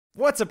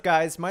What's up,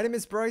 guys? My name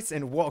is Bryce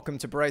and welcome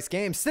to Bryce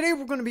Games. Today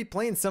we're going to be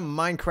playing some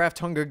Minecraft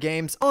Hunger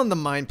Games on the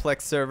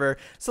Mineplex server.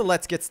 So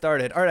let's get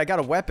started. All right, I got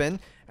a weapon.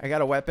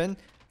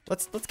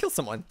 Let's kill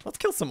someone. Let's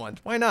kill someone.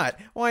 Why not?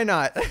 Why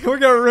not? We're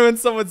going to ruin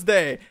someone's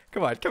day.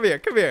 Come on, come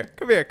here.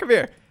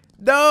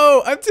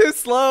 No, I'm too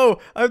slow.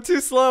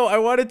 I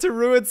wanted to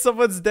ruin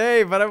someone's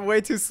day, but I'm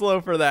way too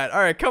slow for that. All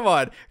right, come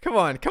on.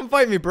 Come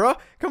fight me, bro.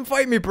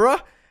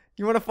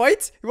 You want to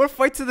fight? You want to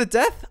fight to the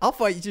death? I'll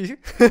fight you.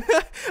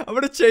 I'm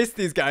going to chase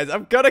these guys.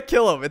 I'm going to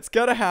kill them. It's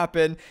going to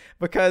happen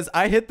because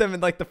I hit them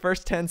in like the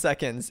first 10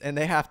 seconds and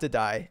they have to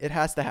die. It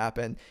has to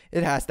happen.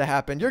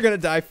 You're going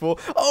to die, fool.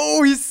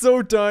 Oh, he's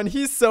so done.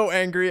 He's so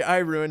angry. I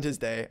ruined his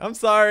day. I'm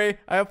sorry.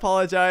 I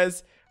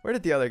apologize. Where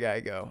did the other guy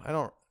go?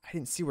 I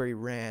didn't see where he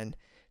ran.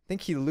 I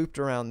think he looped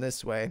around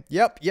this way.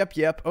 Yep.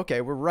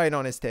 Okay, we're right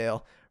on his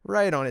tail.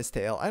 I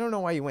don't know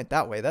why you went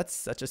that way. That's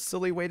such a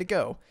silly way to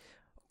go.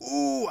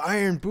 Ooh,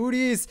 iron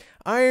booties.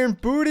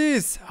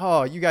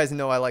 Oh, you guys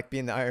know I like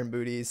being the iron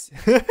booties.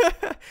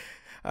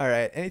 All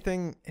right,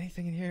 anything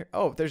in here?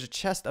 Oh, there's a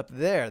chest up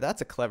there. That's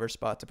a clever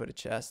spot to put a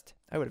chest.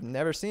 I would have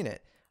never seen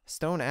it.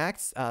 Stone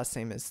axe,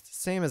 same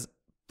as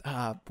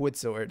wood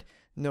sword.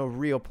 No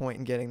real point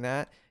in getting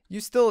that.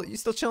 You still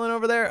chilling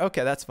over there?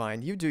 Okay, that's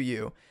fine. You do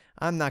you.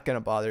 I'm not gonna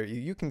bother you.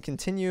 You can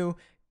continue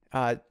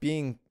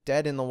being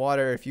dead in the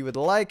water if you would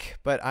like,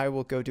 but I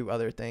will go do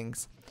other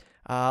things.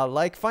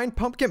 Like find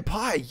pumpkin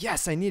pie.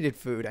 Yes, I needed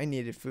food.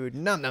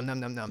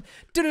 Nom.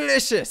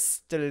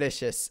 Delicious.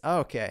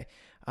 Okay.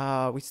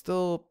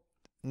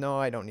 No,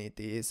 I don't need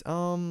these.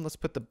 Let's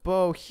put the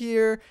bow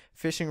here.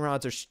 Fishing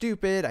rods are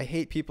stupid. I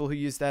hate people who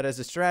use that as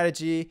a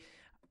strategy.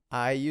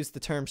 I use the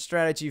term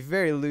strategy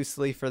very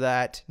loosely for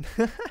that.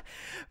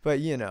 But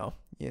you know,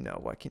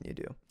 what can you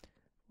do?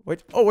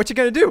 What you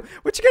gonna do?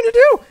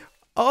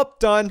 Oh,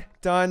 done.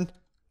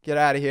 Get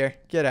out of here.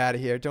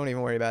 Don't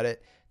even worry about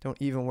it.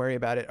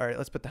 All right,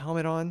 let's put the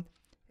helmet on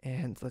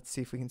and let's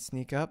see if we can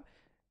sneak up.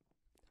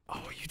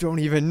 Oh, you don't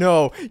even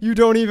know.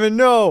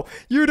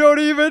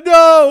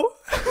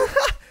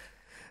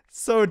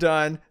 So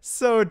done.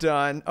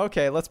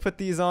 Okay, let's put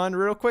these on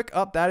real quick.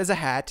 Oh, that is a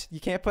hat. You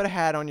can't put a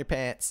hat on your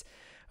pants.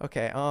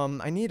 Okay,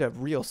 I need a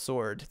real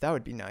sword. That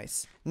would be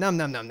nice. Nom.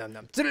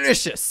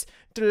 Delicious.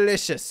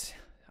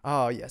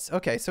 Oh, yes.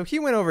 Okay, so he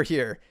went over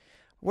here.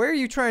 Where are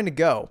you trying to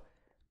go?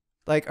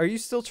 Like, are you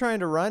still trying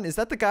to run? Is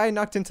that the guy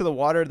knocked into the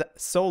water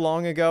so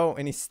long ago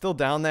and he's still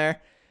down there?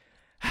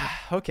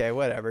 Okay,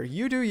 whatever.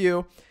 You do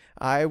you.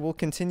 I will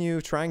continue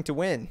trying to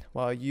win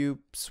while you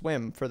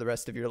swim for the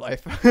rest of your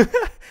life.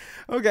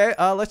 Okay,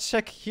 let's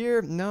check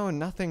here. No,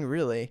 nothing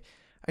really.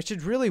 I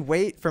should really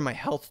wait for my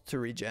health to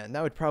regen.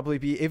 That would probably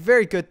be a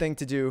very good thing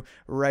to do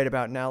right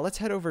about now. Let's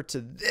head over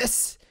to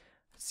this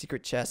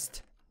secret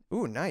chest.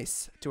 Ooh,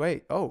 nice.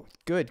 Oh,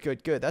 good.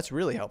 That's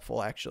really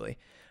helpful, actually.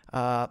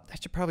 I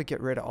should probably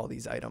get rid of all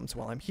these items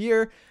while I'm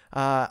here.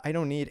 I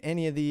don't need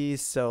any of these,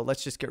 so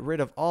let's just get rid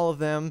of all of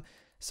them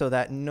so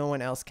that no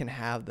one else can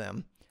have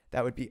them.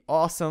 That would be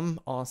awesome.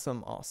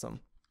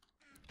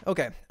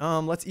 Okay,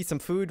 let's eat some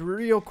food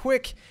real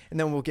quick, and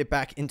then we'll get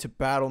back into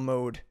battle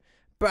mode.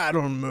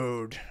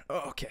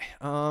 Okay,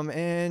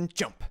 and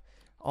jump.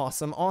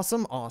 Awesome. All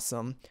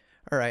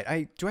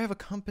right, do I have a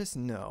compass?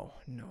 No,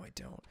 I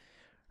don't.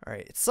 All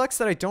right, it sucks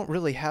that I don't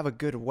really have a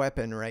good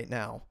weapon right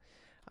now.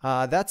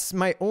 That's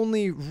my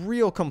only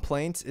real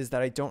complaint, is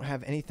that I don't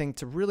have anything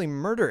to really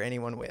murder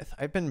anyone with.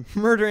 I've been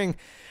murdering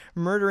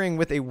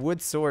with a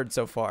wood sword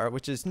so far,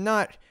 which is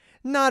not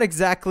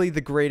exactly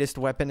the greatest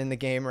weapon in the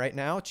game right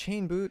now.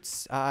 Chain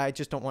boots, I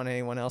just don't want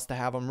anyone else to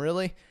have them,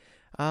 really.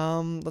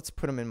 Let's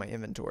put them in my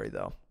inventory,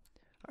 though.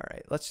 All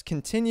right, let's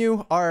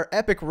continue our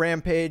epic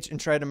rampage and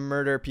try to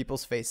murder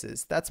people's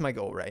faces. That's my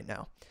goal right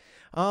now.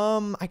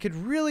 I could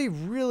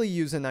really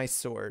use a nice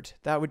sword.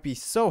 That would be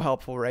so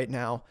helpful right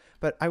now,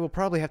 but I will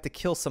probably have to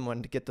kill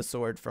someone to get the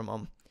sword from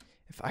them,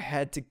 if I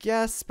had to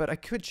guess. But I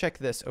could check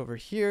this over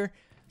here.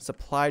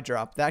 Supply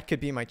drop. That could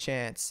be my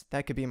chance.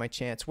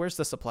 Where's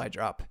the supply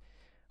drop?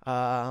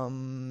 I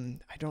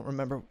don't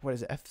remember. What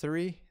is it?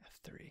 F3?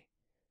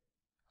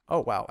 Oh,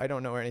 wow. I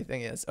don't know where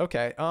anything is.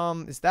 Okay.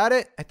 Is that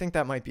it? I think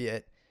that might be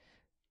it.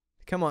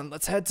 Come on,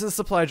 let's head to the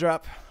supply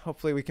drop.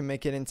 Hopefully we can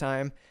make it in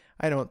time.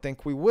 I don't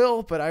think we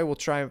will, but I will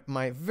try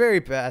my very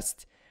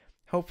best.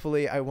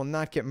 Hopefully I will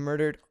not get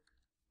murdered.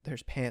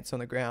 There's pants on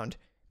the ground.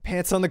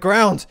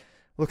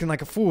 Looking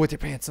like a fool with your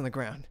pants on the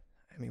ground.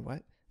 I mean,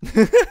 what?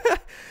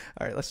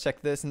 All right, let's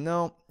check this.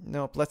 Nope.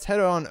 Let's head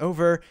on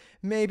over.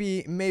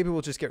 Maybe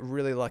we'll just get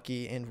really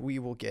lucky and we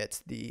will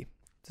get the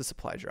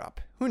supply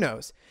drop. Who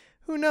knows?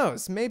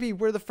 Maybe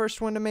we're the first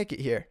one to make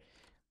it here.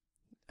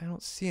 I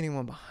don't see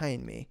anyone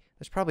behind me.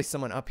 There's probably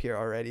someone up here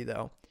already,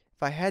 though.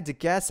 If I had to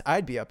guess,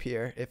 I'd be up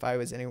here if I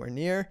was anywhere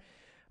near.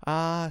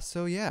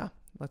 So yeah,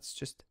 let's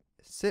just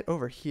sit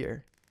over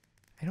here.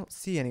 I don't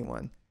see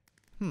anyone.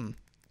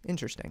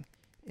 Interesting.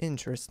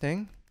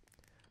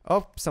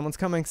 Oh, someone's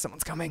coming.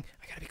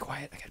 I gotta be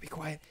quiet.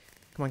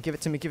 Come on, give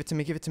it to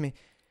me.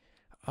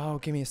 Oh,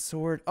 give me a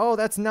sword. Oh,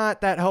 that's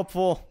not that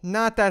helpful.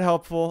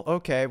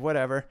 Okay,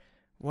 whatever.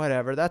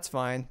 Whatever, that's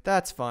fine.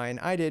 That's fine.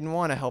 I didn't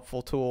want a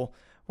helpful tool.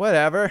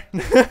 Whatever.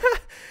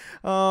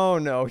 Oh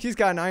no, he's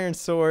got an iron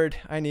sword.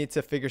 I need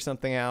to figure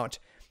something out.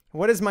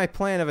 What is my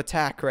plan of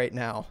attack right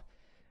now?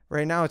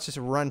 Right now it's just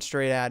run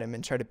straight at him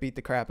and try to beat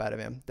the crap out of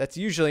him. That's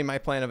usually my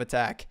plan of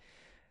attack.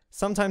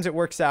 Sometimes it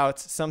works out,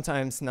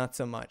 sometimes not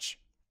so much.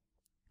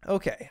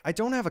 Okay, I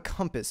don't have a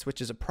compass, which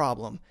is a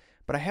problem,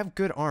 but I have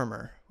good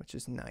armor, which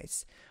is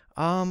nice.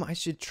 I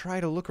should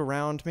try to look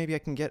around. Maybe I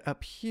can get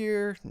up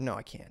here. No,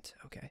 I can't.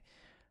 Okay.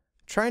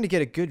 Trying to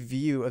get a good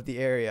view of the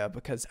area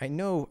because I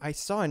know I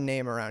saw a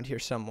name around here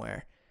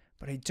somewhere,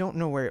 but I don't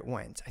know where it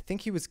went. I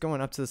think he was going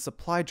up to the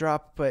supply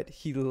drop, but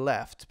he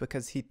left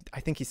because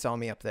I think he saw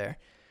me up there.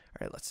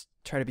 All right, let's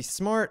try to be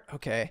smart.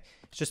 Okay,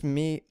 it's just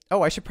me.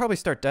 Oh, I should probably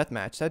start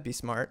deathmatch. That'd be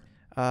smart.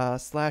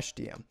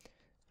 /DM.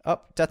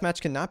 Oh, deathmatch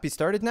cannot be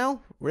started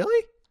now?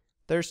 Really?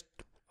 There's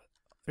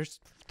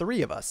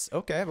 3 of us.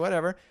 Okay,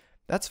 whatever.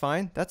 That's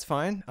fine. That's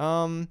fine.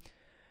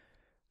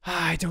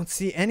 I don't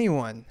see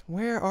anyone.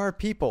 Where are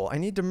people? I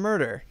need to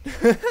murder.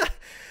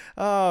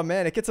 Oh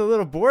man, it gets a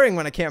little boring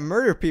when I can't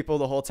murder people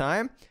the whole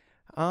time.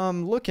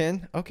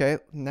 Looking. Okay,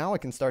 now I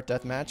can start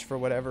deathmatch for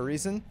whatever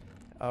reason.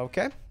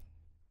 Okay.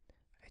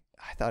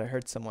 I thought I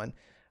heard someone.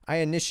 I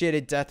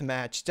initiated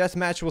deathmatch.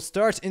 Deathmatch will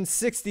start in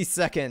 60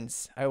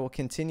 seconds. I will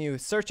continue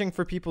searching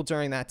for people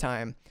during that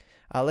time.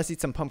 Let's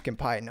eat some pumpkin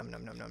pie. Num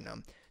num num num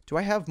num. Do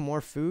I have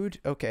more food?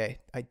 Okay,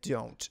 I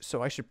don't.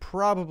 So I should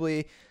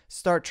probably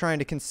start trying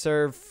to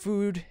conserve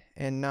food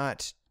and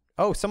not...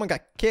 Oh, someone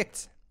got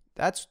kicked.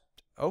 That's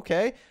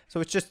okay. So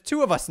it's just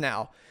 2 of us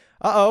now.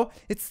 Uh-oh.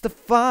 It's the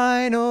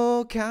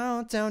final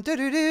countdown.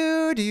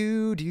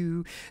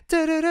 Do-do-do-do-do.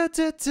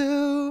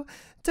 Do-do-do-do-do.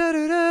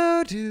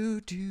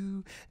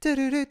 Do-do-do-do-do.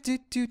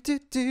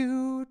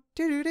 Do-do-do-do-do-do.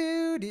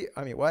 Do-do-do-do.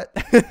 I mean, what?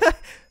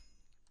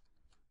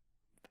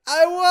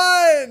 I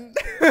won!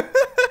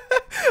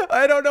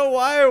 I don't know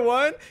why I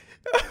won,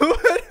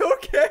 but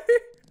okay.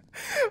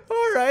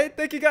 Alright,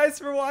 thank you guys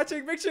for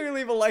watching. Make sure you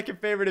leave a like and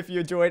favorite if you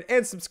enjoyed,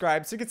 and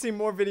subscribe so you can see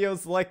more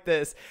videos like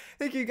this.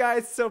 Thank you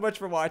guys so much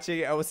for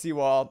watching. I will see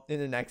you all in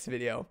the next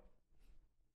video.